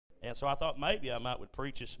And so I thought maybe I would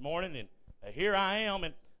preach this morning, and here I am.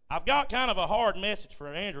 And I've got kind of a hard message for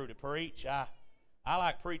Andrew to preach. I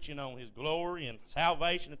like preaching on his glory and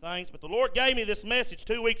salvation and things, but the Lord gave me this message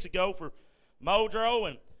 2 weeks ago for Modro,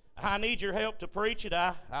 and I need your help to preach it.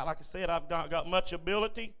 Like I said, I've not got much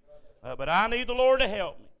ability, but I need the Lord to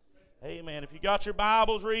help me. Amen. If you got your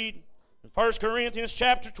Bibles, read in 1 Corinthians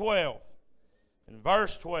chapter 12 and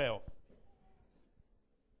verse 12.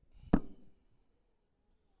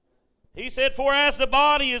 He said, "For as the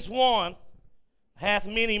body is one, hath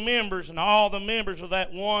many members, and all the members of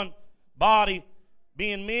that one body,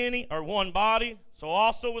 being many, or one body, so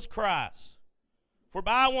also was Christ. For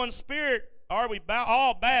by one Spirit are we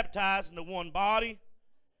all baptized into one body,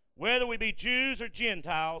 whether we be Jews or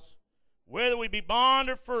Gentiles, whether we be bond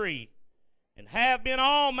or free, and have been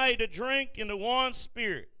all made to drink into one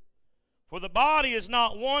Spirit. For the body is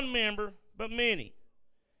not one member, but many.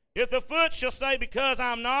 If the foot shall say, because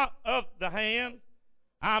I am not of the hand,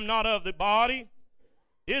 I am not of the body,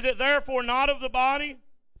 is it therefore not of the body?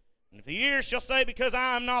 And if the ear shall say, because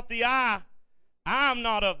I am not the eye, I am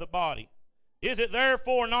not of the body, is it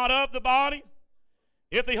therefore not of the body?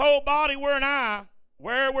 If the whole body were an eye,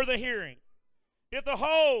 where were the hearing? If the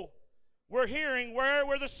whole were hearing, where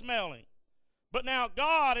were the smelling? But now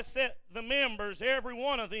God hath set the members, every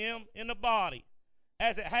one of them, in the body,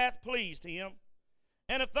 as it hath pleased him.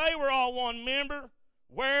 And if they were all one member,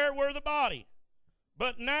 where were the body?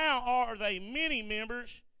 But now are they many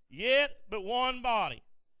members, yet but one body.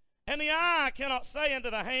 And the eye cannot say unto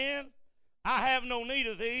the hand, I have no need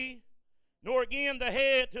of thee, nor again the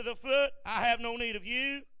head to the foot, I have no need of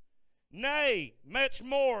you. Nay, much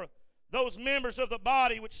more, those members of the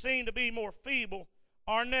body which seem to be more feeble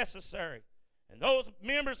are necessary. And those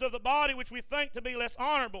members of the body which we think to be less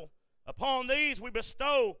honorable, upon these we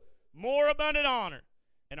bestow more abundant honor.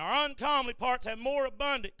 And our uncomely parts have more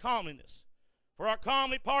abundant comeliness. For our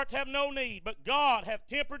comely parts have no need, but God hath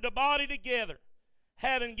tempered the body together,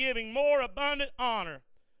 having given more abundant honor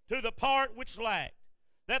to the part which lacked,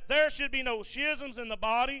 that there should be no schisms in the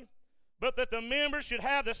body, but that the members should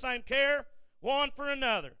have the same care one for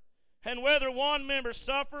another. And whether one member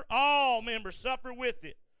suffer, all members suffer with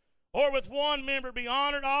it. Or with one member be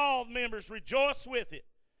honored, all members rejoice with it.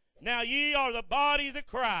 Now ye are the body of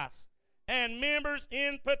Christ, and members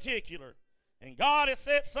in particular. And God has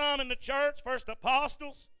set some in the church, first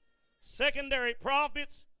apostles, secondary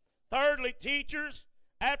prophets, thirdly teachers,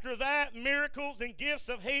 after that miracles and gifts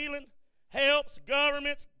of healing, helps,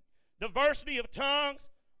 governments, diversity of tongues.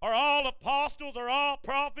 Are all apostles, are all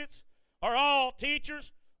prophets, are all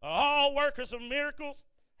teachers, are all workers of miracles,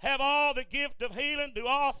 have all the gift of healing, do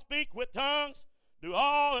all speak with tongues, do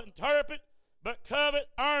all interpret, but covet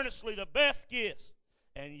earnestly the best gifts.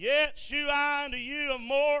 And yet shew I unto you a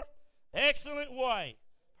more excellent way.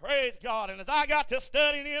 Praise God. And as I got to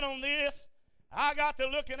studying in on this, I got to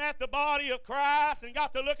looking at the body of Christ and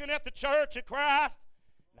got to looking at the church of Christ.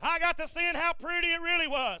 And I got to seeing how pretty it really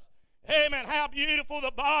was. Amen. How beautiful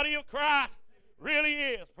the body of Christ really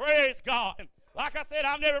is. Praise God. And like I said,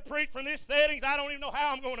 I've never preached from this settings. I don't even know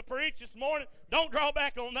how I'm going to preach this morning. Don't draw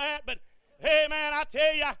back on that. But, amen, I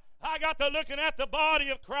tell you, I got to looking at the body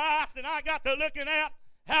of Christ, and I got to looking at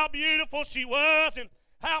how beautiful she was and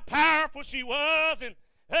how powerful she was. And,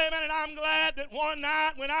 amen, and I'm glad that one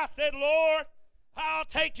night when I said, Lord, I'll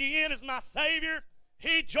take you in as my Savior,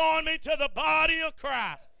 he joined me to the body of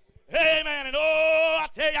Christ. Amen. And oh, I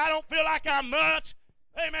tell you, I don't feel like I'm much.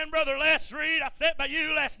 Amen, Brother Les Reed. I sat by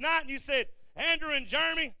you last night and you said, Andrew and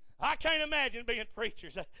Jeremy, I can't imagine being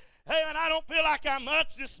preachers. Amen, I don't feel like I'm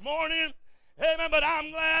much this morning. Amen, but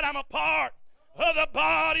I'm glad I'm a part of the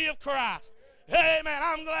body of Christ. Amen,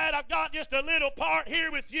 I'm glad I've got just a little part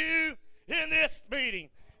here with you in this meeting.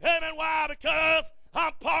 Amen, why? Because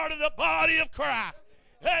I'm part of the body of Christ.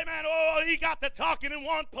 Amen, oh, he got to talking in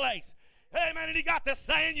one place. Amen, and he got to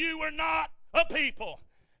saying you were not a people.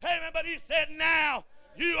 Amen, but he said now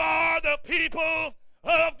you are the people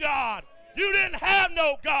of God. You didn't have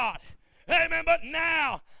no God. Amen, but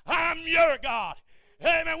now I'm your God.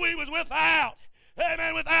 Amen, we was without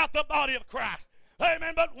the body of Christ.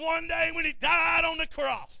 Amen, but one day when he died on the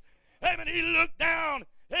cross, amen, he looked down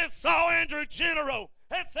and saw Andrew Genero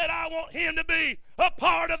and said, I want him to be a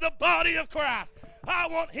part of the body of Christ. I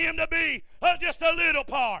want him to be just a little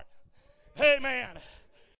part. Amen.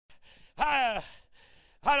 I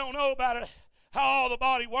don't know about it, how all the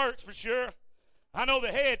body works for sure. I know the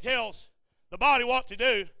head tells the body what to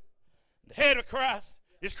do. The head of Christ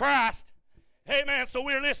is Christ. Amen. So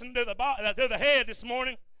we're listening to the head this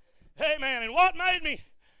morning. Amen. And what made me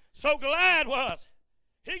so glad was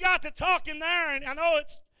he got to talking there, and I know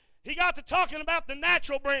he got to talking about the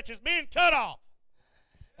natural branches being cut off.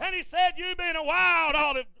 And he said, you being a wild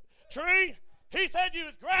olive tree, he said you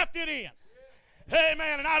was grafted in.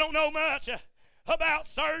 Amen. And I don't know much about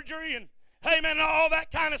surgery and, amen, and all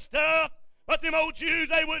that kind of stuff. But them old Jews,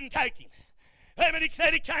 they wouldn't take him. Amen. He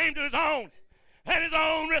said he came to his own, and his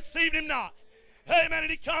own received him not. Amen.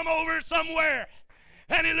 And he come over somewhere,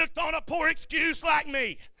 and he looked on a poor excuse like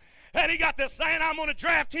me. And he got this saying, I'm going to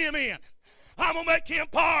draft him in. I'm going to make him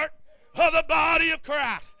part of the body of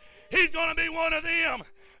Christ. He's going to be one of them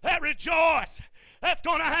that rejoice, that's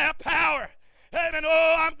going to have power. Amen.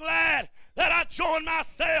 Oh, I'm glad that I joined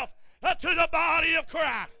myself to the body of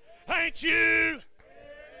Christ. Ain't you?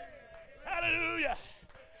 Hallelujah.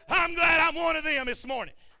 I'm glad I'm one of them this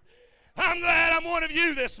morning. I'm glad I'm one of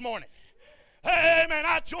you this morning. Amen.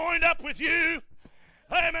 I joined up with you.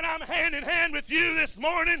 Amen. I'm hand in hand with you this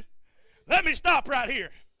morning. Let me stop right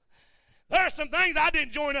here. There are some things I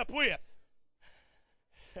didn't join up with.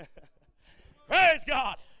 Praise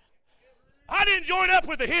God. I didn't join up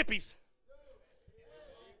with the hippies.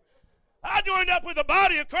 I joined up with the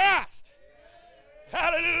body of Christ.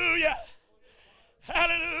 Hallelujah.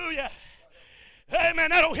 Hallelujah. Amen.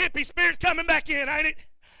 That old hippie spirit's coming back in, ain't it?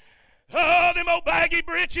 Oh, them old baggy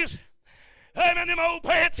breeches. Amen. Them old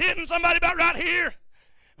pants hitting somebody about right here.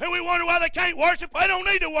 And we wonder why they can't worship. They don't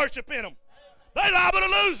need to worship in them. They liable to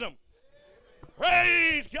lose them.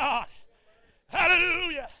 Praise God.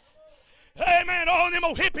 Hallelujah. Amen. Oh, them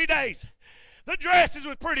old hippie days. The dresses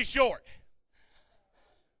was pretty short.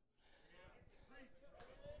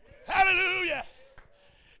 Hallelujah.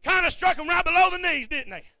 Kind of struck them right below the knees,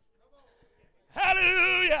 didn't they?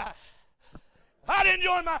 Hallelujah. I didn't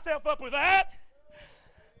join myself up with that.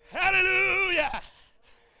 Hallelujah.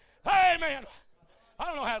 Amen. I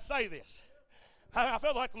don't know how to say this. I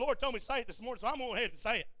felt like the Lord told me to say it this morning, so I'm going to go ahead and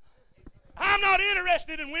say it. I'm not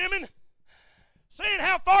interested in women seeing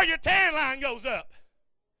how far your tan line goes up.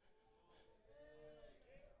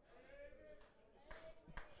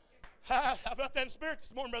 I felt that in spirit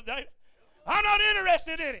this morning, Brother David. I'm not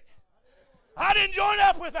interested in it. I didn't join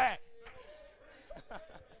up with that.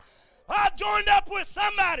 I joined up with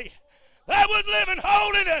somebody that was living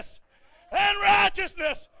holiness and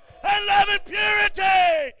righteousness and loving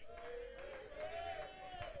purity.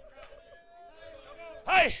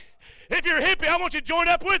 Hey, if you're a hippie, I want you to join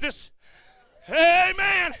up with us.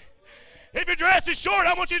 Amen. If your dress is short,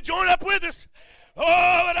 I want you to join up with us.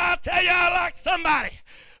 Oh, but I'll tell you, I like somebody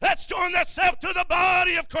that's joined themselves to the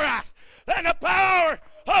body of Christ and the power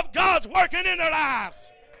of God's working in their lives.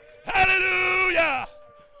 Hallelujah.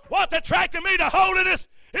 What's attracted me to holiness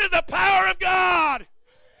is the power of God.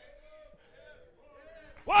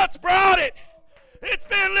 What's brought it? It's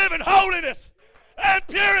been living holiness and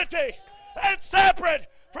purity and separate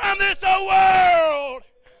from this old world.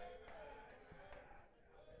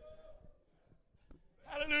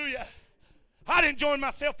 Hallelujah. I didn't join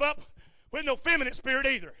myself up with no feminine spirit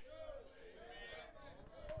either.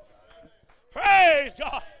 Praise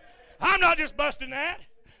God. I'm not just busting that.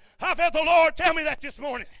 I felt the Lord tell me that this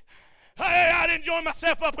morning. Hey, I didn't join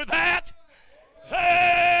myself up with that.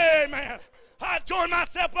 Amen. I joined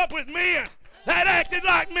myself up with men that acted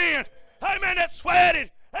like men. Amen. That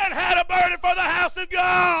sweated and had a burden for the house of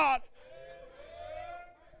God.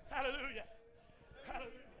 Hallelujah.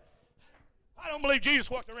 Hallelujah. I don't believe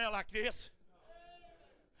Jesus walked around like this.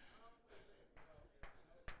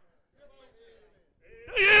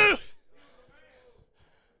 Do you?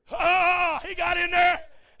 Oh, he got in there.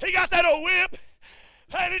 He got that old whip,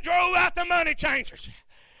 and he drove out the money changers.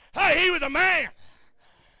 Hey, he was a man.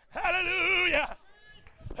 Hallelujah.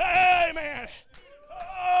 Amen.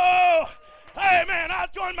 Oh, amen. I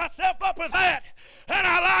joined myself up with that, and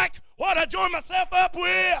I liked what I joined myself up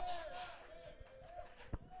with.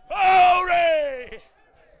 Glory.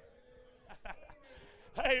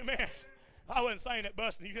 Amen. I wasn't saying that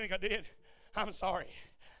busting. You think I did? I'm sorry.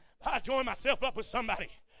 I joined myself up with somebody,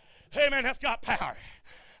 amen, that's got power.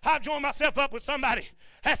 I joined myself up with somebody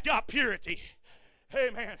that's got purity.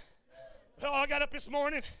 Amen. Well, I got up this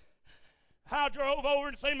morning. I drove over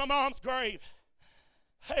and seen my mom's grave.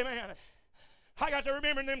 Amen. I got to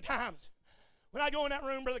remember them times when I go in that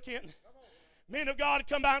room, Brother Kenton. Men of God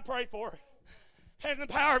come by and pray for her. And the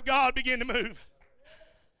power of God began to move.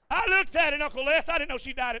 I looked at it, Uncle Les. I didn't know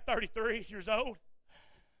she died at 33 years old.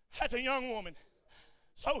 That's a young woman.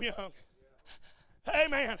 So young.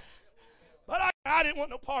 Amen. But I didn't want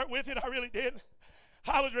no part with it. I really didn't.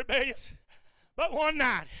 I was rebellious. But one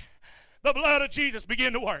night, the blood of Jesus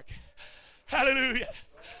began to work. Hallelujah.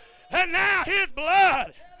 And now his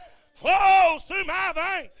blood flows through my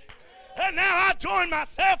veins. And now I join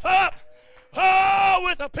myself up Oh,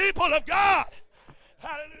 with the people of God.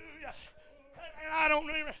 Hallelujah. And I don't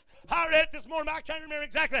remember. I read it this morning, but I can't remember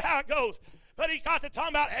exactly how it goes. But he got to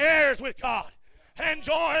talking about heirs with God and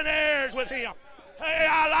joint heirs with him. Hey,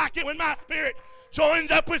 I like it when my spirit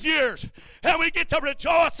joins up with yours. And we get to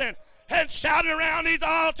rejoicing and shouting around these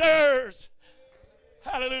altars.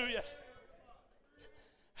 Hallelujah.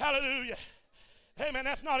 Hallelujah. Hey, man,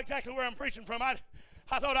 that's not exactly where I'm preaching from. I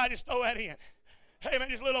thought I'd just throw that in. Hey, man,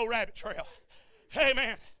 just a little old rabbit trail. Hey,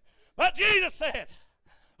 man. But Jesus said,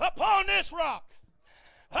 upon this rock,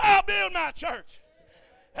 I'll build my church,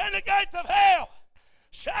 and the gates of hell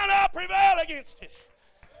shall not prevail against it.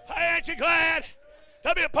 Hey, ain't you glad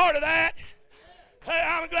to be a part of that? Hey,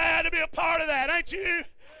 I'm glad to be a part of that, ain't you?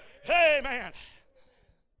 Hey, man.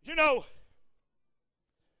 You know,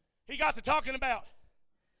 he got to talking about,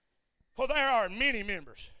 for there are many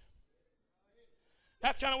members.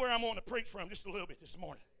 That's kind of where I'm wanting to preach from just a little bit this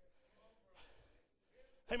morning.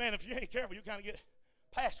 Hey, man, if you ain't careful, you kind of get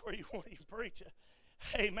past where you want to even preach.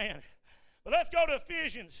 Amen. But let's go to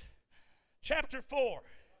Ephesians chapter 4.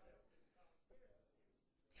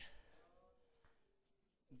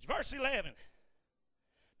 Verse 11.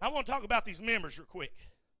 I want to talk about these members real quick.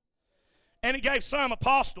 And he gave some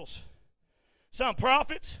apostles, some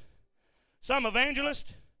prophets, some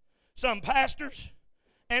evangelists, some pastors,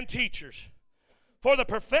 and teachers, for the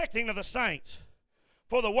perfecting of the saints,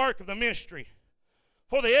 for the work of the ministry,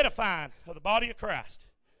 for the edifying of the body of Christ.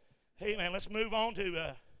 Hey, man, let's move on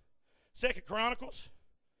to 2 Chronicles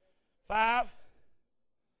 5,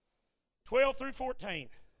 12 through 14.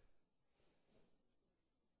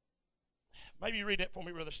 Maybe you read that for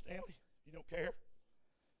me, Brother Stanley, if you don't care.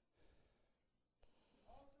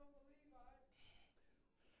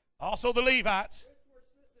 Also the Levites,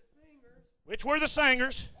 which were the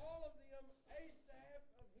singers,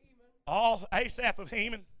 all Asaph of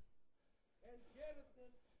Heman,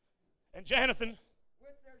 and Jonathan,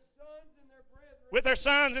 with their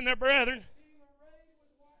sons and their brethren,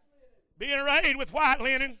 being arrayed with white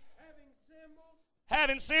linen,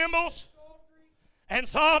 having cymbals and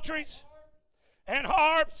psalteries and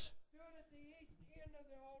harps,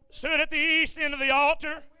 stood at the east end of the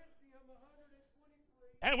altar,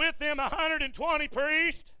 and with them 120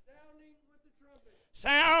 priests,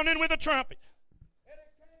 sounding with a trumpet.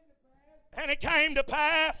 And it came to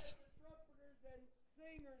pass,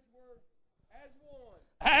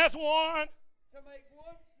 as one,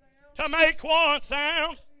 to make one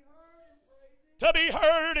sound, to be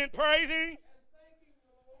heard in praising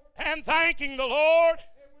and thanking the Lord.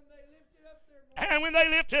 And when they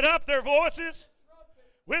lifted up their voices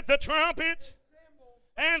with the trumpets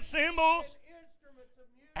and cymbals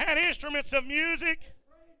and instruments of music,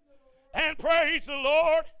 and praise the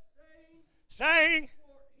Lord, saying,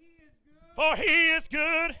 for he is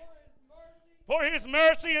good, for his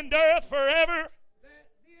mercy endureth forever.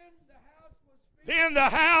 Then the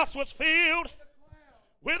house was filled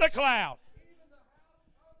with a cloud,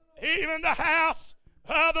 even the house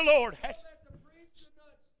of the Lord,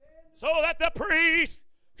 so that the priest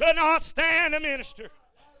could not stand to minister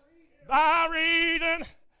by reason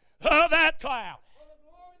of that cloud.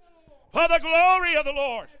 For the glory of the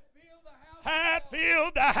Lord had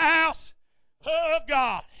filled the house of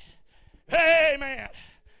God. Amen.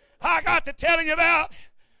 I got to telling you about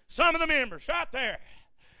some of the members right there.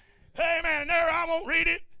 Amen. And there, I won't read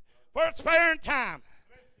it for it's sparing time.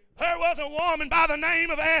 There was a woman by the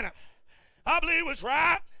name of Anna. I believe it was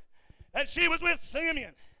right. And she was with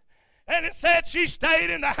Simeon. And it said she stayed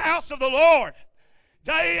in the house of the Lord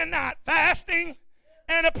day and night, fasting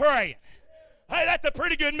and a praying. Hey, that's a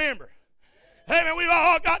pretty good member. Hey, man, we've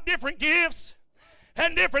all got different gifts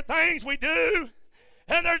and different things we do.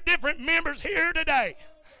 And there's different members here today.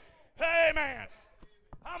 Amen.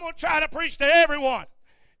 I'm going to try to preach to everyone.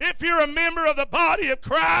 If you're a member of the body of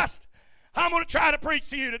Christ, I'm going to try to preach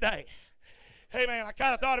to you today. Hey, man, I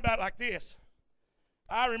kind of thought about it like this.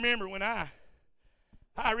 I remember when I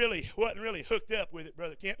really wasn't really hooked up with it,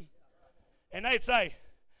 Brother Kenton. And they'd say,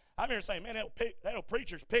 I remember saying, man, that old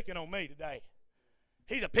preacher's picking on me today.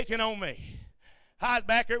 He's a picking on me. I was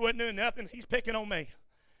back there, wasn't doing nothing. He's picking on me.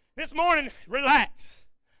 This morning, relax.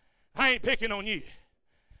 I ain't picking on you.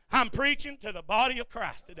 I'm preaching to the body of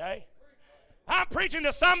Christ today. I'm preaching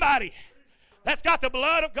to somebody that's got the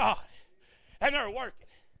blood of God, and they're working.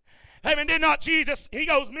 Hey, did not Jesus, he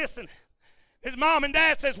goes missing. His mom and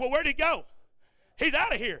dad says, well, where'd he go? He's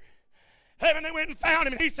out of here. Hey, they went and found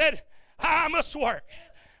him, and he said, I must work.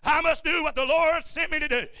 I must do what the Lord sent me to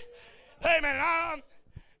do. Hey, man, I'm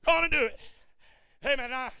going to do it. Hey,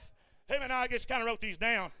 man, I just kind of wrote these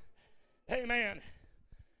down. Hey, man,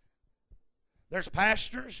 there's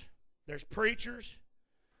pastors, there's preachers,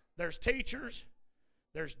 there's teachers,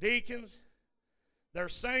 there's deacons,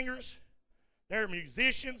 there's singers, there are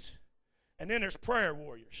musicians, and then there's prayer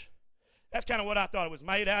warriors. That's kind of what I thought it was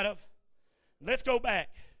made out of. Let's go back.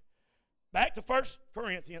 Back to 1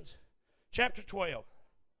 Corinthians chapter 12.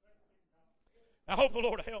 I hope the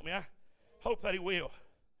Lord will help me. I hope that He will.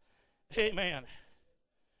 Amen.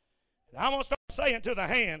 And I'm going to start saying to the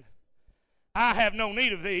hand, I have no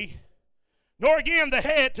need of thee, nor again the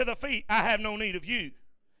head to the feet, I have no need of you.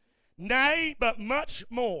 Nay, but much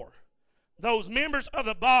more, those members of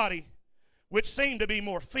the body which seem to be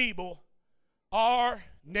more feeble are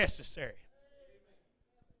necessary.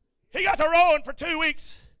 He got to rolling for 2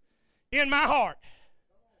 weeks in my heart.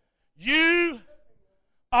 You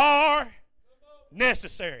are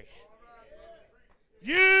necessary.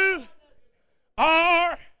 You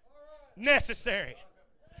are necessary.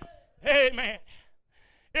 Amen.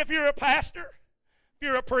 If you're a pastor, if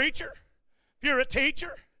you're a preacher, if you're a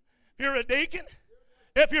teacher, if you're a deacon,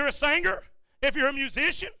 if you're a singer, if you're a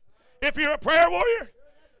musician, if you're a prayer warrior,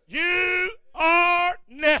 you are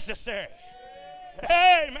necessary.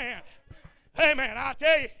 Amen. Amen. I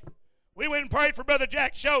tell you, we went and prayed for Brother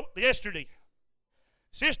Jack Schultz yesterday.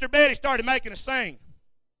 Sister Betty started making us sing.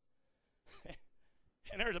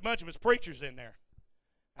 And there's a bunch of us preachers in there.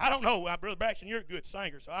 I don't know, Brother Braxton, you're a good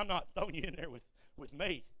singer, so I'm not throwing you in there with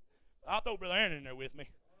me. I'll throw Brother Aaron in there with me.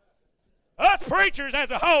 Us preachers as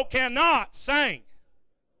a whole cannot sing.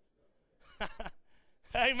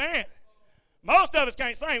 Amen. Most of us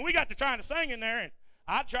can't sing. We got to trying to sing in there, and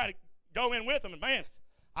I try to go in with them, and man,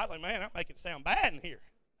 I think, man, I'm making it sound bad in here.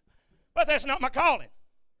 But that's not my calling.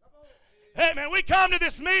 Hey, man, we come to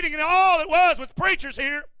this meeting, and all it was preachers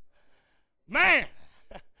here. Man,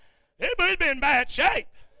 it'd been in bad shape.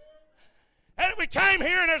 And if we came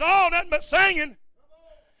here and there's all nothing but singing,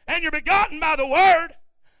 and you're begotten by the Word,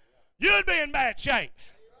 you'd be in bad shape.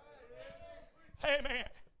 Amen.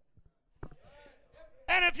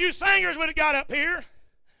 And if you singers would have got up here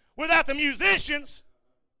without the musicians,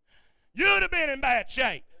 you'd have been in bad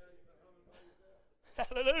shape.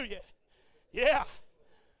 Hallelujah. Yeah.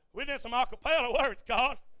 We did some a cappella words,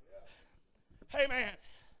 God. Amen.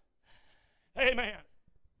 Amen.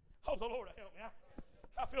 Hope the Lord will help me.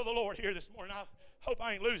 I feel the Lord here this morning. I hope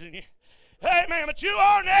I ain't losing you. Amen. But you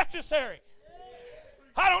are necessary.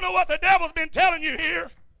 I don't know what the devil's been telling you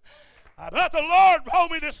here. But the Lord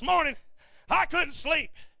told me this morning I couldn't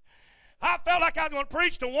sleep. I felt like I was going to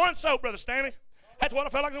preach to one soul, Brother Stanley. That's what I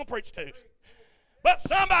felt like I was going to preach to. But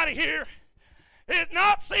somebody here is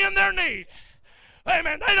not seeing their need.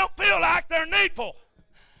 Amen. They don't feel like they're needful.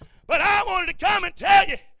 But I wanted to come and tell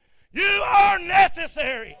you, you are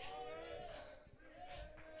necessary.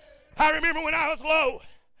 I remember when I was low,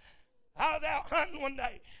 I was out hunting one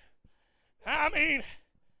day. I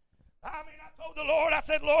told the Lord, I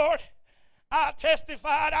said, Lord, I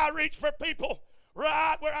testified, I reached for people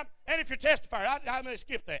right where I'm. And if you're testifier, I'm going to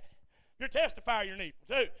skip that. If you're testifier, you're needful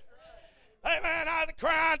too. Amen. I was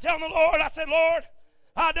crying, telling the Lord, I said, Lord,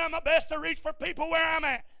 I done my best to reach for people where I'm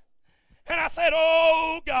at. And I said,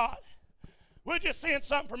 oh, God, would you send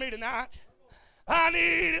something for me tonight? I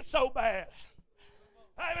need it so bad.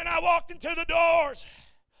 Amen. I walked into the doors.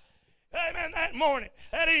 Amen. That morning,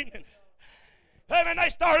 that evening. Amen. They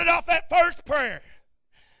started off that first prayer.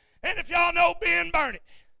 And if y'all know Ben Burnett,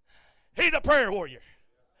 he's a prayer warrior.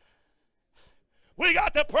 We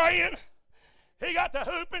got to praying. He got to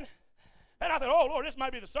hooping. And I thought, oh, Lord, this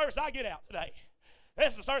might be the service I get out today.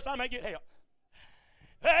 This is the service I may get help.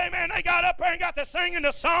 Amen. They got up there and got to singing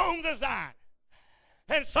the songs of Zion.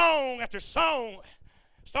 And song after song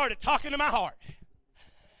started talking to my heart.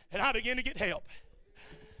 And I began to get help.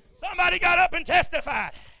 Somebody got up and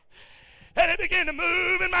testified. And it began to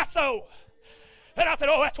move in my soul. And I said,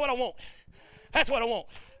 oh, that's what I want. That's what I want.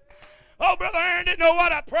 Oh, Brother Aaron didn't know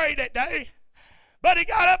what I prayed that day. But he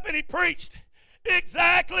got up and he preached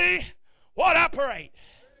exactly what I prayed.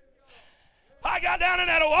 I got down in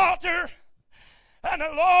that altar, and the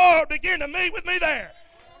Lord began to meet with me there.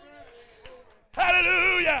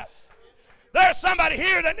 Hallelujah. There's somebody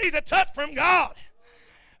here that needs a touch from God.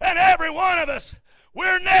 And every one of us,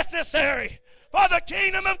 we're necessary for the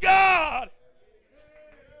kingdom of God.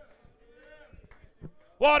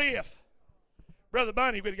 What if Brother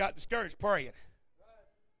Bunny would have got discouraged praying?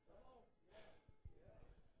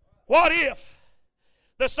 What if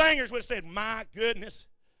the singers would have said, my goodness,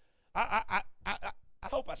 I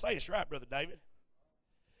hope I say this right, Brother David.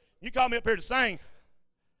 You called me up here to sing.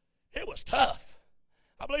 It was tough.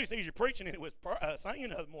 I believe it's easier preaching than it was singing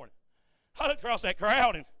the other morning. I looked across that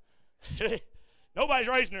crowd, and nobody's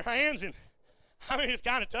raising their hands, and I mean, it's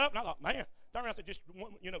kind of tough. And I thought, man, Turned around and said, just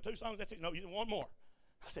one, 2 songs, that's it. No, you one more.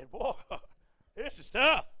 I said, boy, this is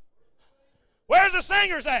tough. Where's the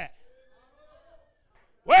singers at?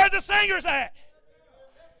 Where's the singers at?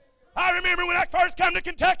 I remember when I first come to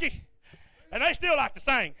Kentucky, and they still like to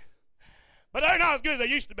sing, but they're not as good as they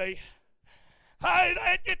used to be. Hey,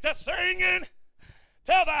 they'd get to singing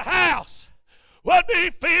till the house would be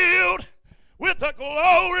filled with the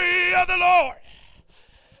glory of the Lord.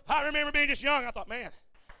 I remember being just young. I thought, man,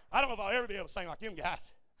 I don't know if I'll ever be able to sing like them guys.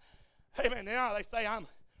 Hey, man, now they say I'm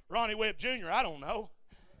Ronnie Webb Jr. I don't know.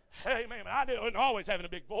 Hey, man, I didn't always having a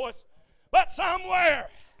big voice. But somewhere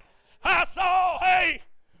I saw, hey,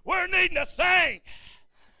 we're needing to sing.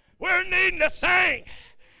 We're needing to sing.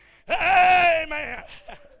 Hey, man.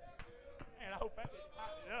 Man, I hope that didn't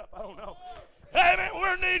light it up. I don't know. Hey, man,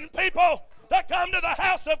 we're needing people to come to the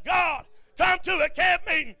house of God. Come to a camp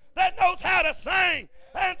meeting that knows how to sing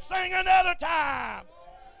and sing another time.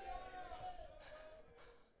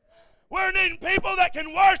 We're needing people that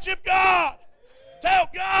can worship God. Tell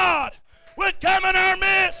God would come in our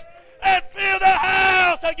midst and fill the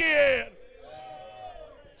house again.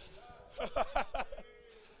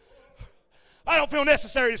 I don't feel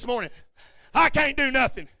necessary this morning. I can't do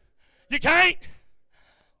nothing. You can't?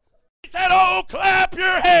 He said, oh, clap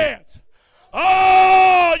your hands.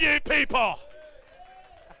 Oh, you people.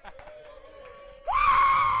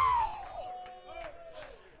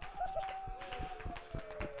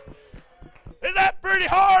 Is that pretty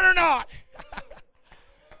hard or not?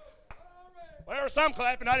 Well, there were some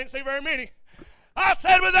clapping. I didn't see very many. I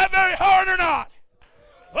said, was that very hard or not?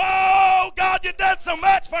 Oh, God, you've done so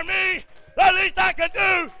much for me. The least I could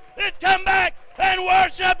do is come back and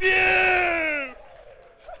worship you.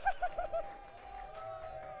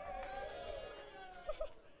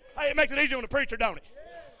 Hey, it makes it easier on the preacher, don't it?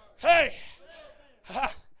 Hey,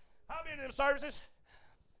 I've been in them services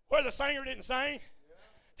where the singer didn't sing,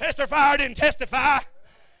 testifier didn't testify,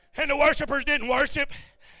 and the worshipers didn't worship,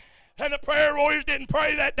 and the prayer warriors didn't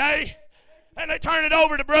pray that day, and they turned it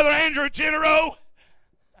over to Brother Andrew Genero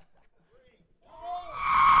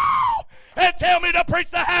and tell me to preach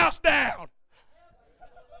the house down.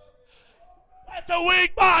 That's a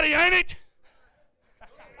weak body, ain't it?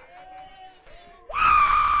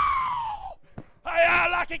 Hey, I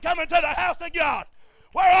like it coming to the house of God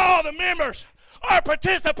where all the members are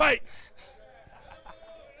participating.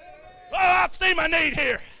 Oh, I see my need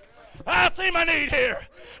here. I see my need here.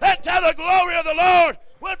 Until the glory of the Lord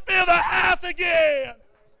would fill the house again.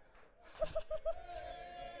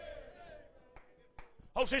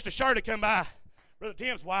 Oh, Sister Shirley come by, Brother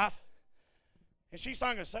Tim's wife, and she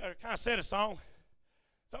sung kind of said a song,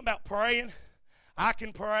 something about praying. I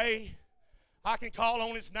can pray. I can call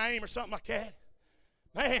on his name or something like that.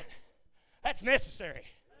 Man, that's necessary.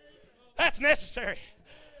 That's necessary.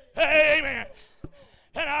 Amen.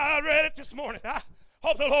 And I read it this morning. I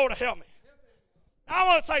hope the Lord will help me. I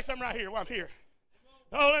want to say something right here while I'm here.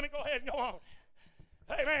 Oh, let me go ahead and go on.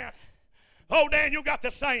 Amen. Oh, Daniel got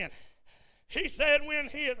this saying. He said, when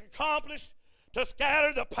he has accomplished to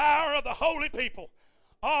scatter the power of the holy people,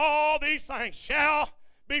 all these things shall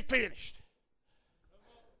be finished.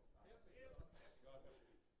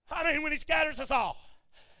 I mean, when he scatters us all,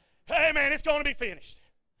 amen, it's going to be finished.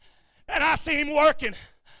 And I see him working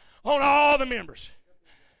on all the members.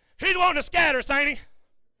 He's wanting to scatter us, ain't he?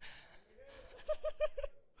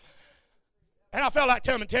 And I felt like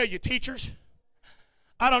coming and tell you, teachers,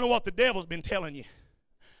 I don't know what the devil's been telling you,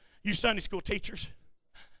 you Sunday school teachers.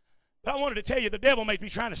 But I wanted to tell you, the devil may be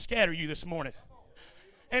trying to scatter you this morning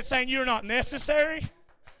and saying you're not necessary.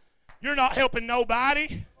 You're not helping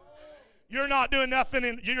nobody. You're not doing nothing,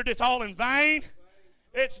 and you're just all in vain.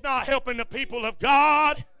 It's not helping the people of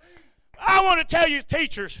God. I want to tell you,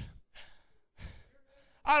 teachers,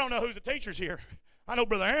 I don't know who's the teachers here. I know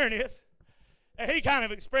Brother Aaron is. And he kind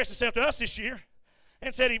of expressed himself to us this year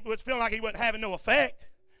and said he was feeling like he wasn't having no effect.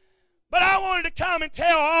 But I wanted to come and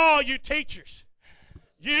tell all you teachers,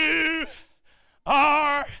 you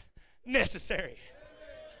are necessary.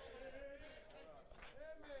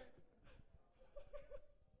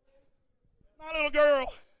 My little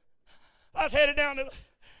girl, I was headed down to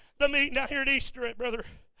the meeting down here at Easter at Brother,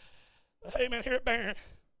 amen, here at Barron.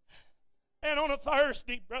 And on a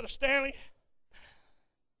Thursday, Brother Stanley,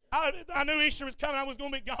 I knew Easter was coming. I was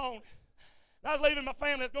going to be gone. I was leaving my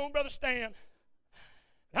family. I was going to Brother Stan.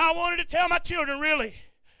 And I wanted to tell my children really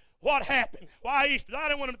what happened. Why Easter? I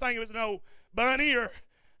didn't want them to think it was no bunny or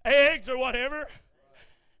eggs or whatever.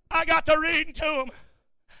 I got to reading to them,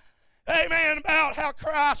 amen, about how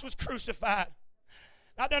Christ was crucified.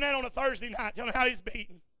 I done that on a Thursday night, telling them how he's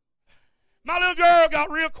beaten. My little girl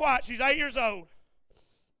got real quiet. She's 8 years old.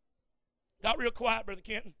 Got real quiet, Brother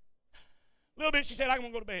Kenton. A little bit, she said, I'm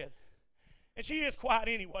going to go to bed. And she is quiet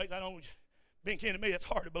anyways. I know, being kin to me, it's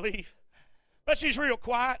hard to believe. But she's real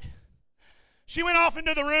quiet. She went off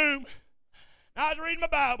into the room. I was reading my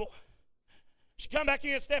Bible. She come back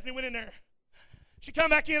in. Stephanie went in there. She come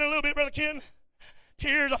back in a little bit, Brother Kenton.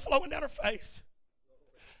 Tears are flowing down her face.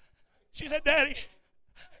 She said, Daddy,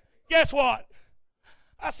 guess what?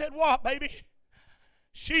 I said, what, baby?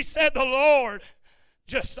 She said, the Lord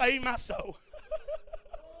just saved my soul.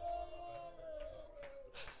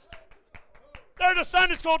 There's a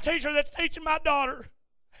Sunday school teacher that's teaching my daughter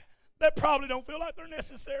that probably don't feel like they're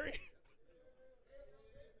necessary.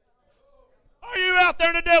 Are you out there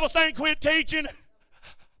and the devil saying quit teaching?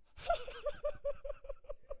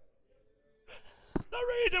 The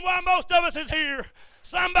reason why most of us is here,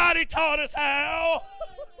 somebody taught us how.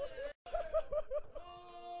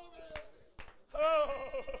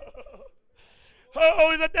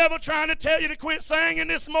 Oh, is the devil trying to tell you to quit singing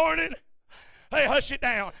this morning? Hey, hush it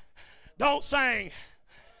down. Don't sing.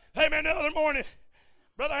 Hey, man, the other morning,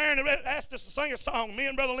 Brother Aaron asked us to sing a song. Me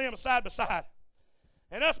and Brother Lim side by side.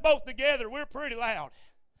 And us both together, we're pretty loud.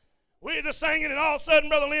 We were just singing, and all of a sudden,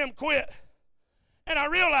 Brother Lim quit. And I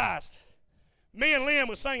realized me and Lim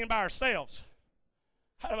was singing by ourselves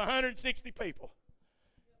out of 160 people.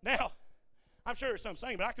 Now, I'm sure there's some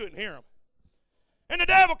singing, but I couldn't hear them. And the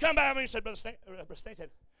devil come by me and said, Brother Stan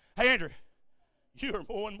said, hey, Andrew, you are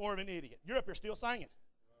more of an idiot. You're up here still singing.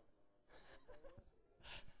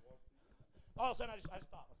 All of a sudden, I just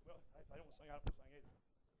stopped. Well, if I don't want to sing, I don't want to sing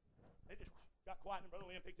either. It just got quiet, and Brother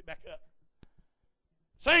Lynn picked it back up.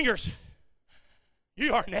 Singers,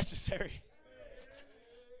 you are necessary.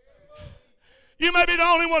 You may be the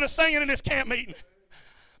only one that's singing in this camp meeting,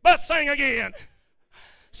 but sing again.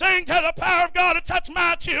 Sing to the power of God to touch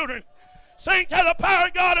my children. Sing to the power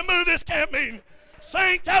of God to move this camp meeting.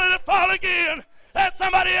 Sing till it fall again, that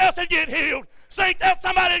somebody else would get healed. Sing till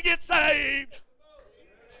somebody would get saved.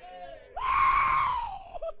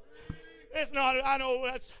 It's not, I know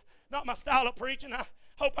that's not my style of preaching. I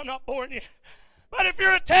hope I'm not boring you. But if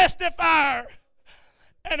you're a testifier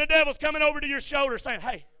and the devil's coming over to your shoulder saying,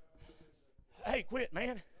 hey, quit,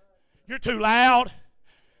 man. You're too loud.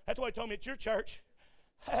 That's what he told me at your church.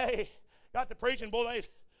 Hey, got to preaching, boy,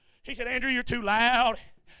 he said, Andrew, you're too loud.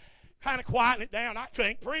 Kind of quieting it down. I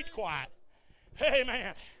couldn't preach quiet. Hey,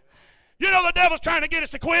 man. You know the devil's trying to get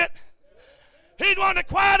us to quit. He's wanting to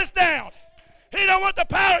quiet us down. He don't want the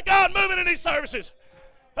power of God moving in these services.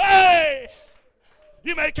 Hey,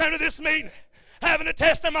 you may come to this meeting having a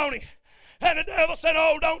testimony, and the devil said,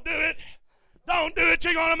 oh, don't do it. Don't do it.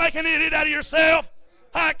 You're going to make an idiot out of yourself.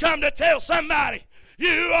 I come to tell somebody,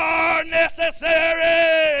 you are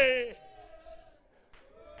necessary.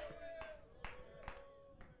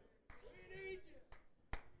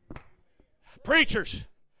 Preachers,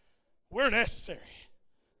 we're necessary.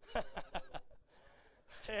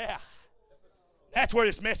 Yeah. That's where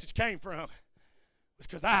this message came from. It was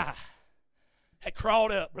because I had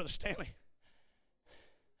crawled up, Brother Stanley,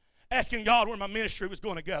 asking God where my ministry was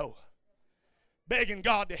going to go. Begging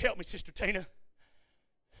God to help me, Sister Tina.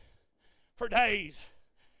 For days,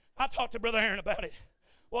 I talked to Brother Aaron about it.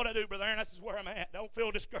 What I do, Brother Aaron, this is where I'm at. Don't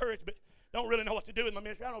feel discouraged, but don't really know what to do with my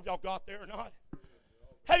ministry. I don't know if y'all got there or not.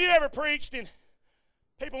 Have you ever preached and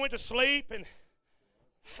people went to sleep and,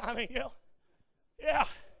 I mean, you know, yeah.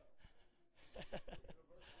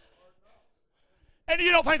 And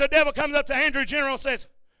you don't think the devil comes up to Andrew General and says,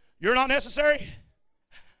 you're not necessary?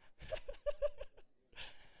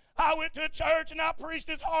 I went to a church and I preached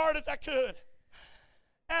as hard as I could.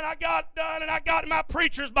 And I got done and I got my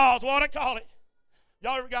preacher's balls, what I call it.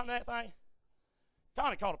 Y'all ever gotten that thing?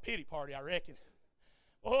 Kind of called a pity party, I reckon.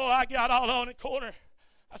 Oh, I got all on the corner.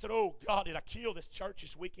 I said, oh, God, did I kill this church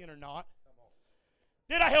this weekend or not?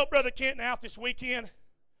 Did I help Brother Kenton out this weekend?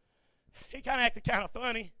 He kind of acted kind of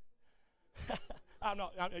funny. I know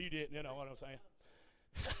you didn't, you know what I'm saying.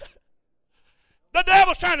 The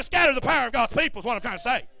devil's trying to scatter the power of God's people is what I'm trying to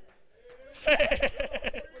say.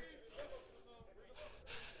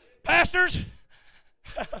 Pastors,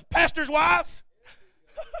 pastors' wives.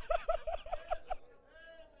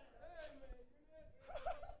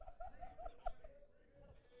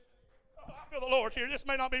 I feel the Lord here. This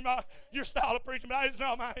may not be your style of preaching, but it's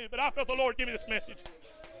not mine. But I feel the Lord give me this message.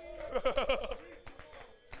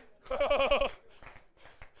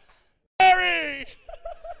 Mary.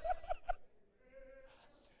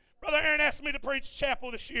 Brother Aaron asked me to preach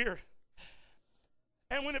chapel this year.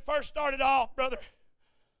 And when it first started off, brother,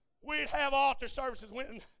 we'd have altar services, went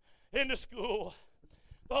into school.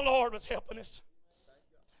 The Lord was helping us.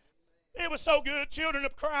 It was so good. Children are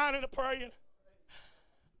crying and praying.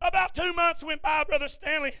 About 2 months went by, Brother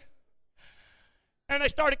Stanley, and they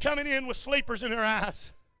started coming in with sleepers in their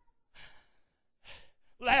eyes,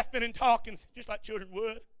 laughing and talking just like children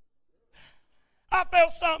would. I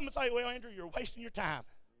felt something and say, well, Andrew, you're wasting your time.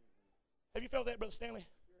 Have you felt that, Brother Stanley?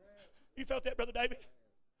 You felt that, Brother David?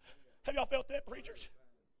 Have y'all felt that, preachers?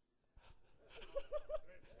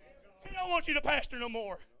 He don't want you to pastor no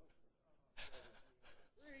more.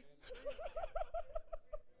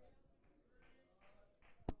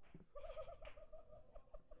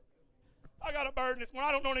 I got a burden this morning.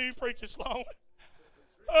 I don't know any preach this long.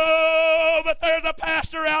 Oh, but there's a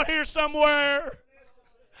pastor out here somewhere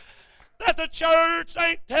that the church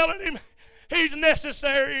ain't telling him he's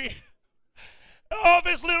necessary. Oh, if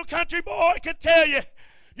this little country boy could tell you,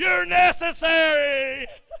 you're necessary.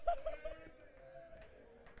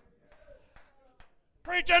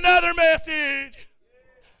 Preach another message.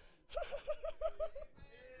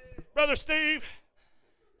 Brother Steve,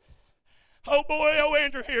 oh boy, oh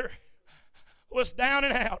Andrew here was down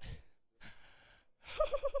and out.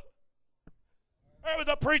 There was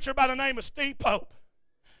a preacher by the name of Steve Pope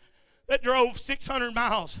that drove 600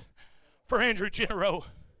 miles for Andrew Genero.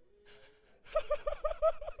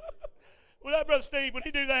 Well, that Brother Steve, would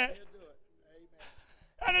he do that?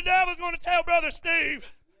 And the devil's going to tell Brother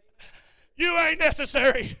Steve, you ain't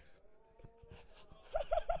necessary.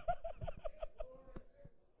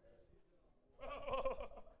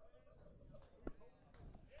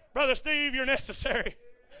 Brother Steve, you're necessary.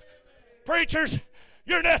 Preachers,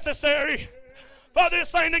 you're necessary for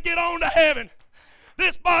this thing to get on to heaven,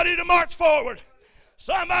 this body to march forward.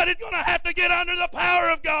 Somebody's going to have to get under the power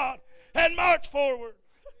of God and march forward.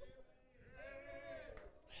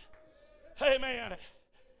 Amen.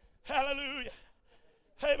 Hallelujah.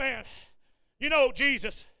 Amen. You know,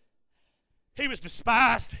 Jesus, he was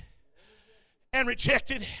despised and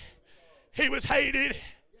rejected. He was hated.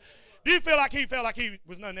 Do you feel like he felt like he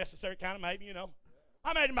was an unnecessary kind of, maybe, you know? I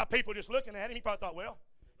imagine my people just looking at him. He probably thought, well,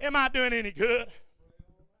 am I doing any good?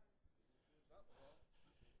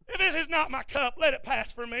 If this is not my cup, let it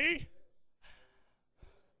pass for me.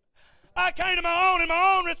 I came to my own, and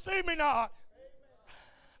my own received me not.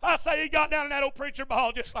 I say he got down in that old preacher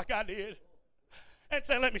ball just like I did and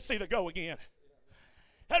said, let me see the go again.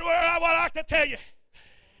 And what I like to tell you,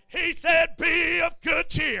 he said, be of good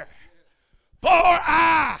cheer, for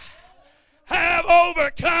I have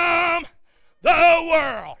overcome the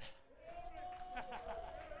world.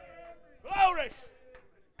 Glory.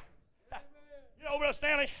 You know, Brother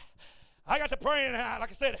Stanley, I got to praying, and like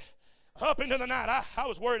I said, up into the night, I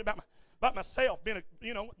was worried about myself being,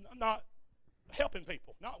 not helping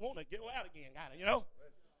people, not wanting to go out again, kind of, you know.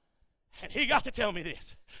 And he got to tell me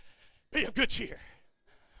this: be of good cheer,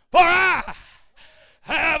 for I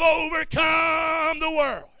have overcome the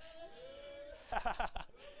world.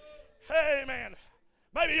 Amen.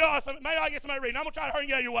 Maybe I get somebody reading. I'm going to try to hurry and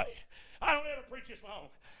get out of your way. I don't ever preach this long.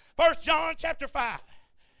 1 John chapter 5.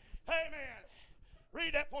 Amen.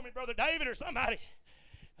 Read that for me, Brother David or somebody.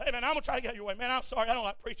 Amen. I'm going to try to get out of your way. Man, I'm sorry. I don't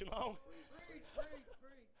like preaching long.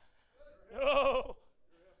 Oh,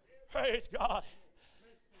 praise God.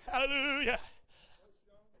 Hallelujah.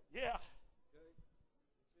 Yeah.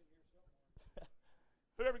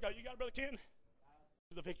 Whoever got you got it, Brother Ken?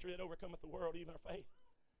 The victory that overcometh the world, even our faith.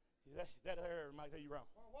 That there might tell you wrong.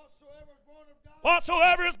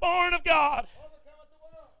 Whatsoever is born of God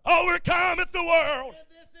overcometh the world.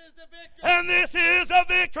 And this is a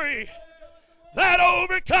victory that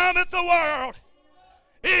overcometh the world,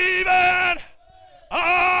 even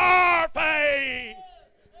our faith.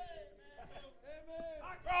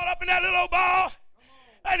 I crawled up in that little old ball,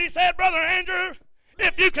 and he said, Brother Andrew,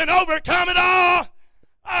 if you can overcome it all,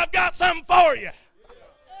 I've got something for you.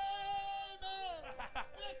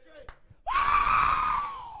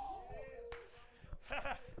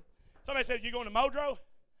 Somebody said, you going to Modro?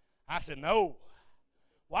 I said, no.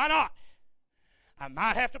 Why not? I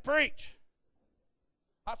might have to preach.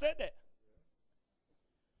 I said that.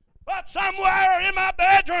 But somewhere in my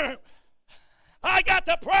bedroom, I got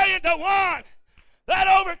to pray into one that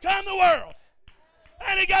overcome the world.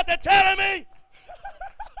 And he got to telling me,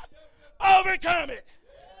 overcome it.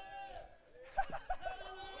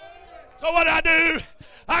 So what did I do?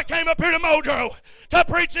 I came up here to Modro to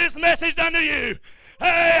preach this message unto you.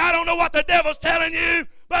 Hey, I don't know what the devil's telling you,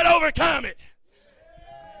 but overcome it.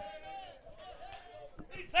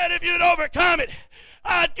 He said if you'd overcome it,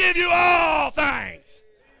 I'd give you all things.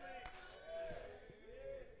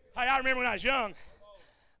 Hey, I remember when I was young,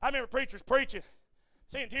 I remember preachers preaching,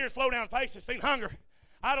 seeing tears flow down faces, seeing hunger.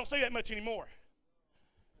 I don't see that much anymore.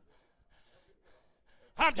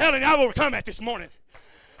 I'm telling you, I've overcome that this morning.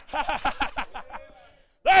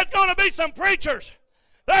 There's going to be some preachers.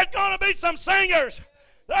 There's going to be some singers.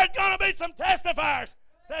 There's going to be some testifiers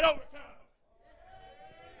that overcome.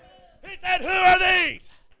 He said, who are these?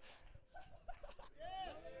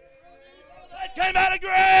 They came out of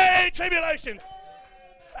great tribulation.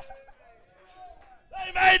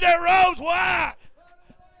 They made their robes white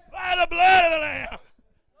by the blood of the Lamb.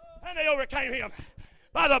 And they overcame him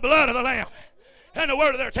by the blood of the Lamb and the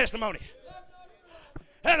word of their testimony.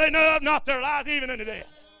 And they loved not their lives even unto death.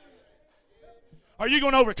 Are you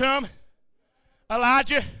going to overcome?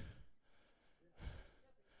 Elijah,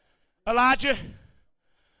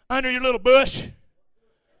 under your little bush,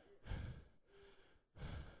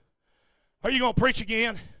 are you going to preach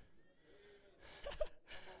again?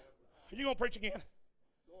 Are you going to preach again?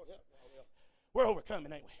 We're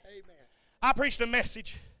overcoming, ain't we? Amen. I preached a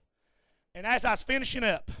message, and as I was finishing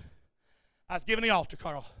up, I was giving the altar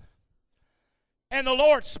call. And the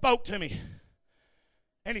Lord spoke to me.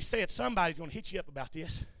 And he said, somebody's going to hit you up about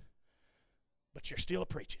this, but you're still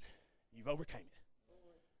preaching. You've overcome it.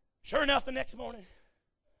 Sure enough, the next morning,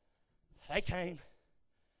 they came.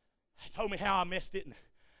 They told me how I missed it and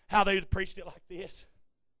how they had preached it like this.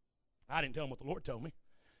 I didn't tell them what the Lord told me.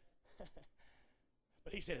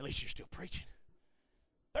 But he said, at least you're still preaching.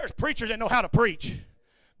 There's preachers that know how to preach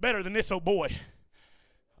better than this old boy.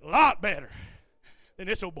 A lot better than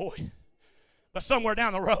this old boy. But somewhere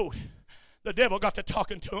down the road, the devil got to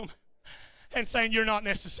talking to him and saying, you're not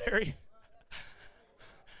necessary.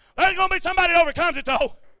 There's going to be somebody that overcomes it,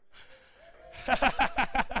 though.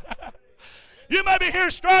 You may be here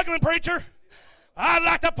struggling, preacher. I'd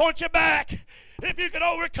like to point you back. If you could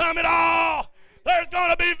overcome it all, there's going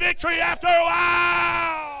to be victory after a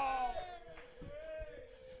while.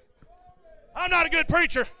 I'm not a good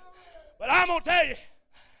preacher, but I'm going to tell you,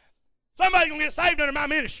 somebody's going to get saved under my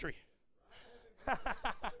ministry.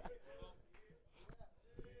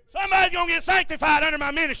 Somebody's going to get sanctified under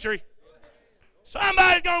my ministry.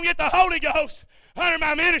 Somebody's going to get the Holy Ghost under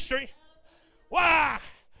my ministry. Why?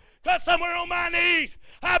 Because somewhere on my knees,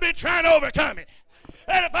 I've been trying to overcome it.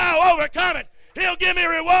 And if I overcome it, he'll give me a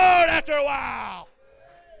reward after a while.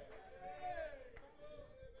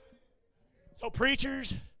 So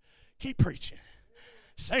preachers, keep preaching.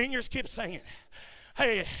 Singers, keep singing.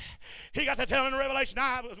 Hey, he got to tell in the Revelation,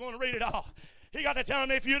 I was going to read it all. He got to tell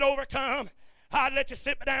him, if you'd overcome, I'd let you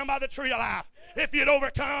sit down by the tree of life. If you'd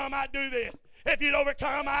overcome, I'd do this. If you'd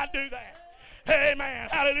overcome, I'd do that. Amen.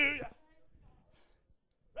 Hallelujah.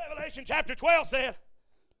 Revelation chapter 12 said,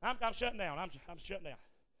 I'm shutting down. I'm shutting down.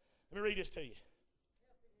 Let me read this to you.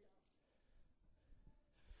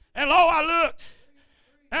 And lo, I looked,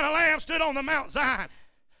 and a lamb stood on the Mount Zion,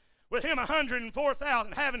 with him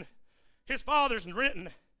 104,000, having his fathers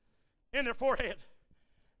written in their foreheads.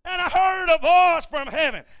 And I heard a voice from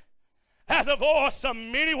heaven, as a voice of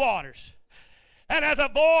many waters, and as a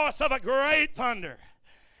voice of a great thunder.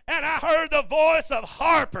 And I heard the voice of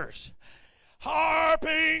harpers,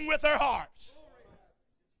 harping with their harps.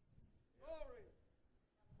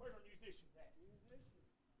 Where's our musicians at?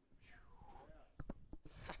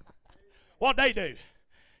 What'd they do?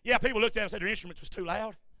 Yeah, people looked at them and said their instruments was too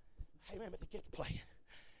loud. Hey, man, but they kept playing.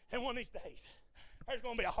 And one of these days, there's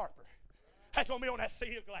going to be a harper. That's going to be on that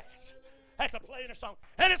sea of glass. That's a playing a song.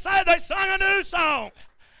 And it said they sung a new song.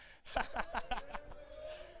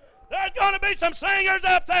 There's going to be some singers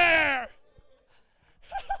up there.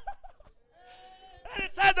 And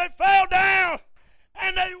it said they fell down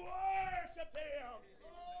and they worshiped him. You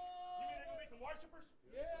mean there's going to be some worshipers?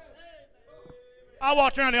 I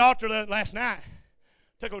walked around the altar last night.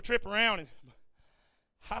 Took a trip around and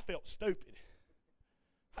I felt stupid.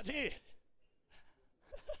 I did.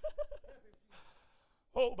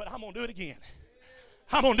 Oh, but I'm going to do it again.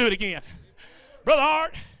 I'm going to do it again. Brother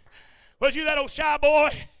Art, was you that old shy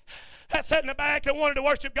boy that sat in the back and wanted to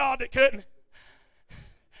worship God that couldn't?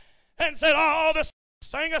 And said, oh, this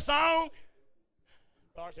sing a song?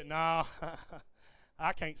 Brother Art said, no,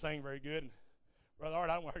 I can't sing very good. And Brother Art,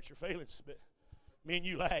 I don't want to hurt your feelings, but me and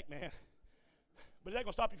you lack, man. But is that going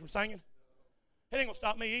to stop you from singing? It ain't going to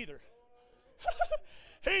stop me either.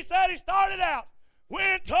 He said he started out,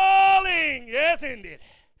 when toiling is ended,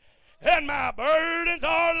 and my burdens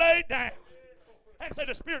are laid down. And said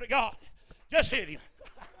the Spirit of God just hit him.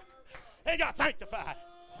 And got sanctified.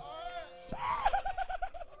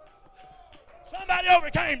 Somebody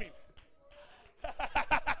overcame him.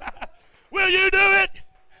 Will you do it?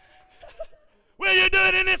 Will you do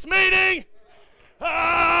it in this meeting?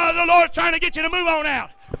 The Lord's trying to get you to move on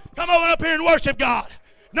out. Come on up here and worship God.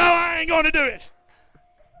 No, I ain't going to do it.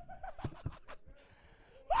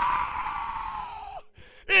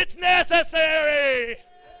 It's necessary.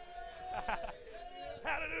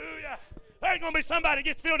 There's going to be somebody that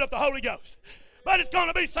gets filled up with the Holy Ghost. But it's going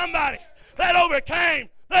to be somebody that overcame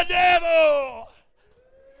the devil.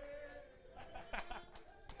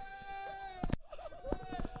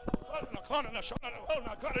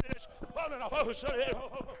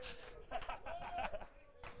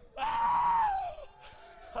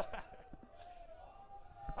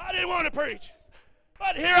 I didn't want to preach,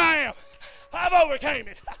 but here I am. I've overcame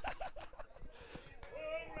it.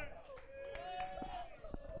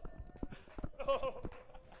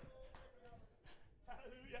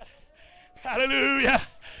 Hallelujah. Hallelujah.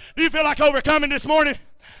 Do you feel like overcoming this morning?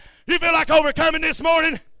 You feel like overcoming this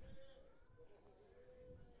morning?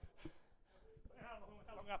 I don't know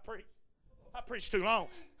how long I preached. I preached too long.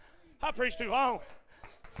 I preached too long.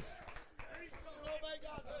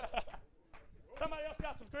 Somebody else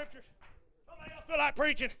got some scriptures? Somebody else feel like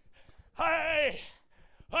preaching? Hey,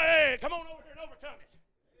 hey, come on over here and overcome it.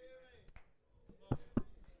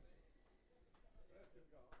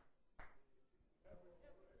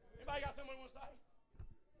 Anybody got something we want to say?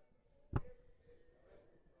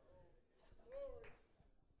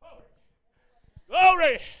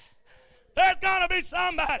 Glory. There's going to be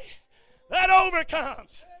somebody that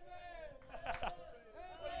overcomes. What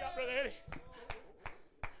do you got, Brother Eddie?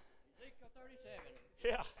 Ezekiel 37.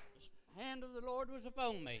 Yeah. The hand of the Lord was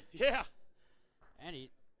upon me. Yeah. And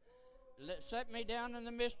he set me down in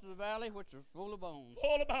the midst of the valley, which was full of bones.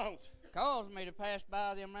 Full of bones. Caused me to pass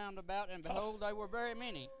by them round about, and behold, they were very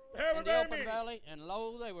many. There were in the very open many. valley, and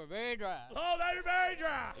lo, they were very dry. Oh, they were very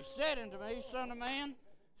dry. He said unto me, Son of man,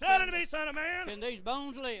 Said unto me, Son of man, can these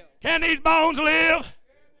bones live? can these bones live?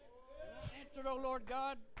 And I answered, O Lord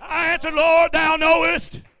God. I answered, Lord, thou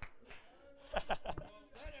knowest.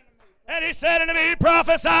 And he said unto me,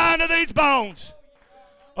 prophesy unto these bones.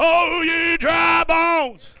 O ye dry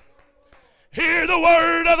bones, hear the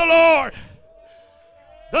word of the Lord.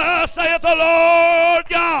 Thus saith the Lord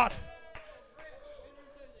God,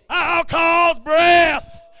 I'll cause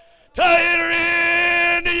breath to enter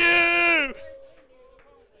into you.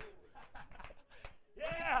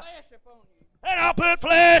 Yeah. Flesh upon you. And I'll put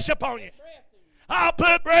flesh upon you. Breath in you. I'll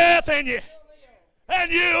put breath in you.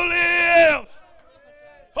 And you'll live.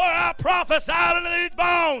 For I prophesied unto these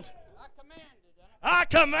bones. I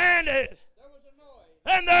commanded. There was a noise.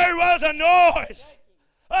 And there was a noise.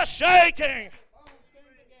 A shaking. Bones came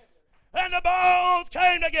together. And the bones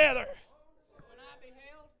came together. When I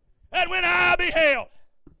beheld, And when I beheld.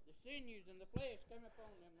 the sinews and the flesh came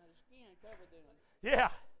upon them, and the skin covered them.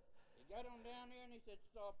 Yeah. He got on down here and he said,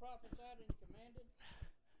 so I prophesied and he commanded,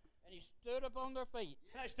 and he stood up on their feet.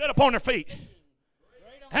 They stood upon their feet.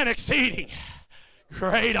 Great An exceeding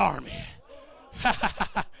great army.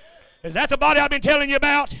 Is that the body I've been telling you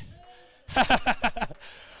about?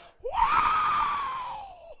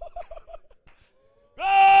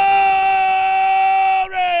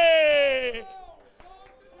 Glory!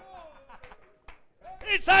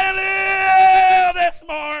 He's saying, live this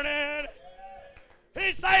morning.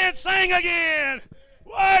 He's saying, sing again.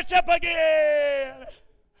 Worship again.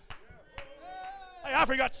 Hey, I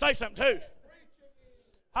forgot to say something too.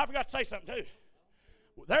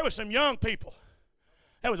 There was some young people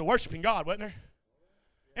that was worshiping God, wasn't there?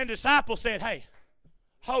 And disciples said, hey,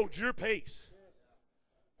 hold your peace.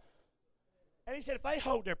 And he said, if they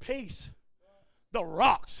hold their peace, the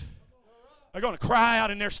rocks are going to cry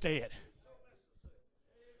out in their stead.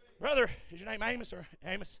 Brother, is your name Amos or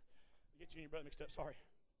Amos? Get you and your brother mixed up, sorry.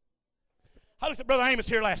 I looked at Brother Amos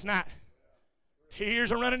here last night.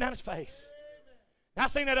 Tears are running down his face. And I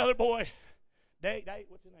seen that other boy, Dave,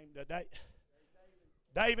 what's his name?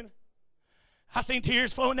 David. I seen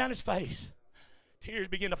tears flowing down his face. Tears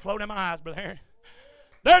begin to flow down my eyes, Brother Aaron.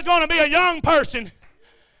 There's going to be a young person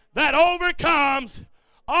that overcomes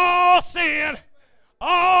all sin,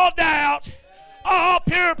 all doubt, all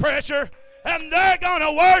peer pressure, and they're going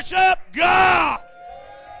to worship God.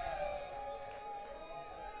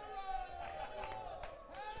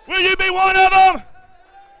 Will you be one of them?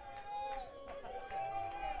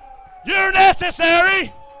 You're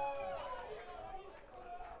necessary.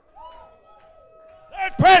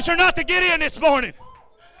 There's pressure not to get in this morning.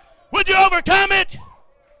 Would you overcome it?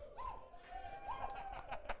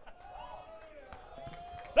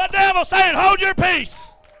 The devil's saying, hold your peace.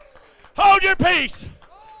 Hold your peace.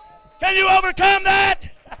 Can you overcome that?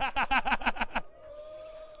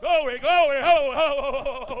 Glory, glory, ho, ho,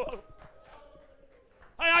 ho, ho.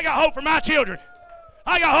 Hey, I got hope for my children.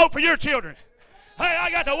 I got hope for your children. Hey, I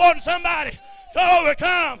got to want somebody to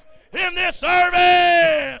overcome in this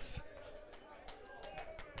service.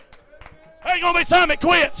 There's going to be some that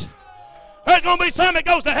quits. There's going to be some that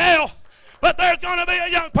goes to hell. But there's going to be a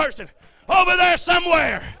young person over there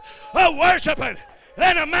somewhere of worshiping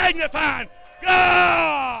and of magnifying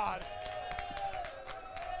God.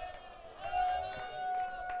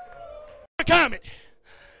 Overcome it.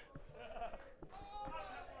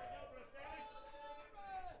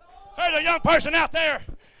 There's a young person out there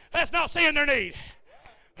that's not seeing their need.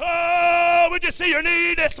 Oh, we just see your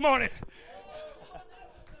need this morning.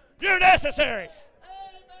 You're necessary.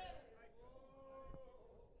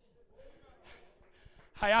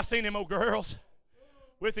 Hey, I seen them old girls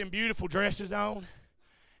with them beautiful dresses on,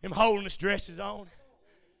 them holiness dresses on.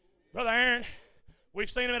 Brother Aaron, we've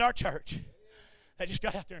seen them at our church. They just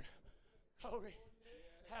got out there and glory,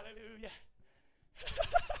 hallelujah.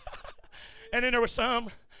 And then there was some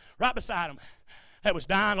right beside them that was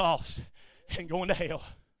dying lost and going to hell.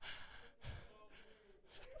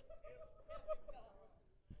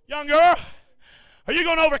 Young girl, are you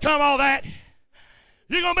going to overcome all that?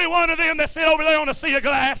 You're going to be one of them that sit over there on a sea of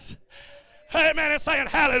glass. Amen. And saying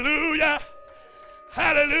hallelujah.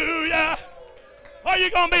 Hallelujah. Or are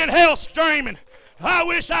you going to be in hell screaming, I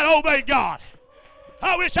wish I'd obeyed God.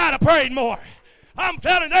 I wish I'd have prayed more. I'm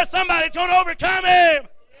telling you, there's somebody that's going to overcome him.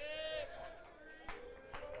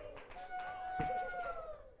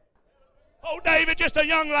 Oh, David, just a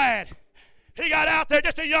young lad. He got out there,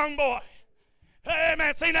 just a young boy. Hey,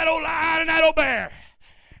 man, seen that old lion and that old bear.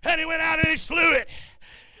 And he went out and he slew it.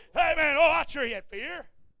 Hey, man, oh, I'm sure he had fear.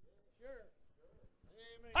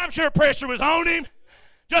 I'm sure pressure was on him,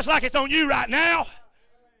 just like it's on you right now.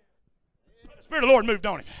 But the Spirit of the Lord moved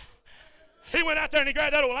on him. He went out there and he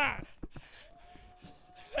grabbed that old lion.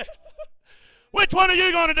 Which one of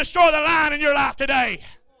you going to destroy the lion in your life today?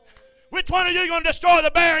 Which one of you going to destroy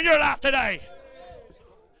the bear in your life today?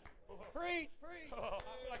 Preach, preach. Oh,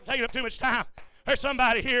 I'm taking up too much time. There's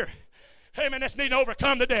somebody here, hey man, that's needing to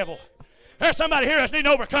overcome the devil. There's somebody here that's needing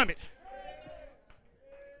to overcome it.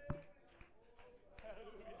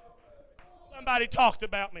 Somebody talked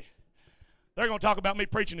about me. They're going to talk about me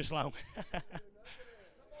preaching this long.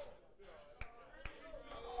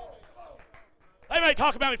 They may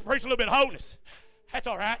talk about me for preaching a little bit of holiness. That's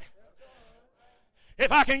all right.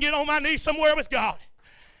 If I can get on my knees somewhere with God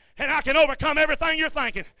and I can overcome everything you're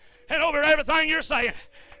thinking and over everything you're saying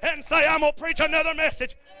and say, I'm going to preach another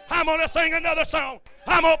message. I'm going to sing another song.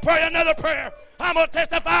 I'm going to pray another prayer. I'm going to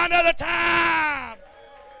testify another time.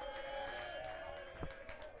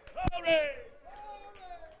 Glory.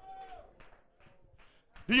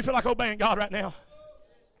 Do you feel like obeying God right now?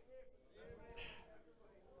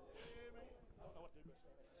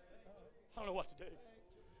 I don't know what to do.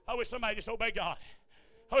 I wish somebody just obey God.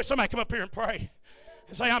 I wish somebody come up here and pray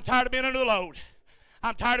and say, I'm tired of being under the load.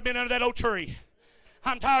 I'm tired of being under that old tree.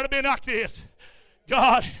 I'm tired of being like this.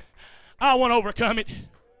 God, I want to overcome it.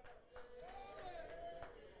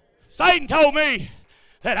 Satan told me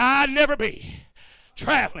that I'd never be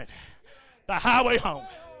traveling the highway home.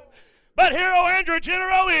 But here old Andrew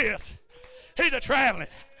Genero is. He's a traveling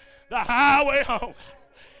the highway home.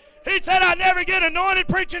 He said I'd never get anointed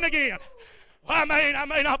preaching again. Well, I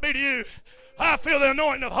may not be to you. I feel the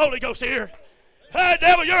anointing of the Holy Ghost here. Hey,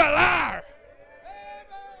 devil, you're a liar.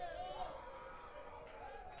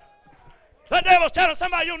 The devil's telling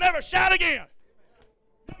somebody you'll never shout again.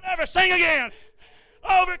 You'll never sing again.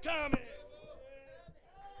 Overcome it.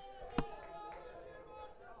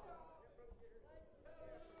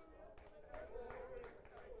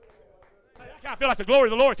 Hey, I kind of feel like the glory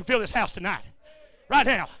of the Lord can fill this house tonight. Right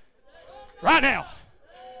now. Right now.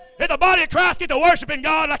 If the body of Christ get to worshiping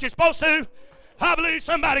God like it's supposed to, I believe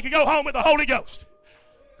somebody can go home with the Holy Ghost.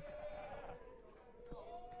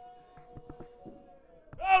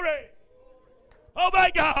 Glory.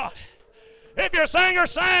 Obey God. If you're a singer,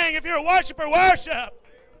 sing. If you're a worshiper, worship.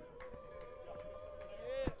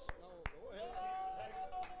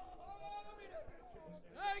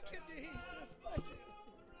 Thank you,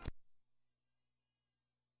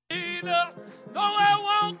 Jesus. Though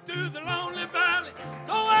I walk through the lonely valley.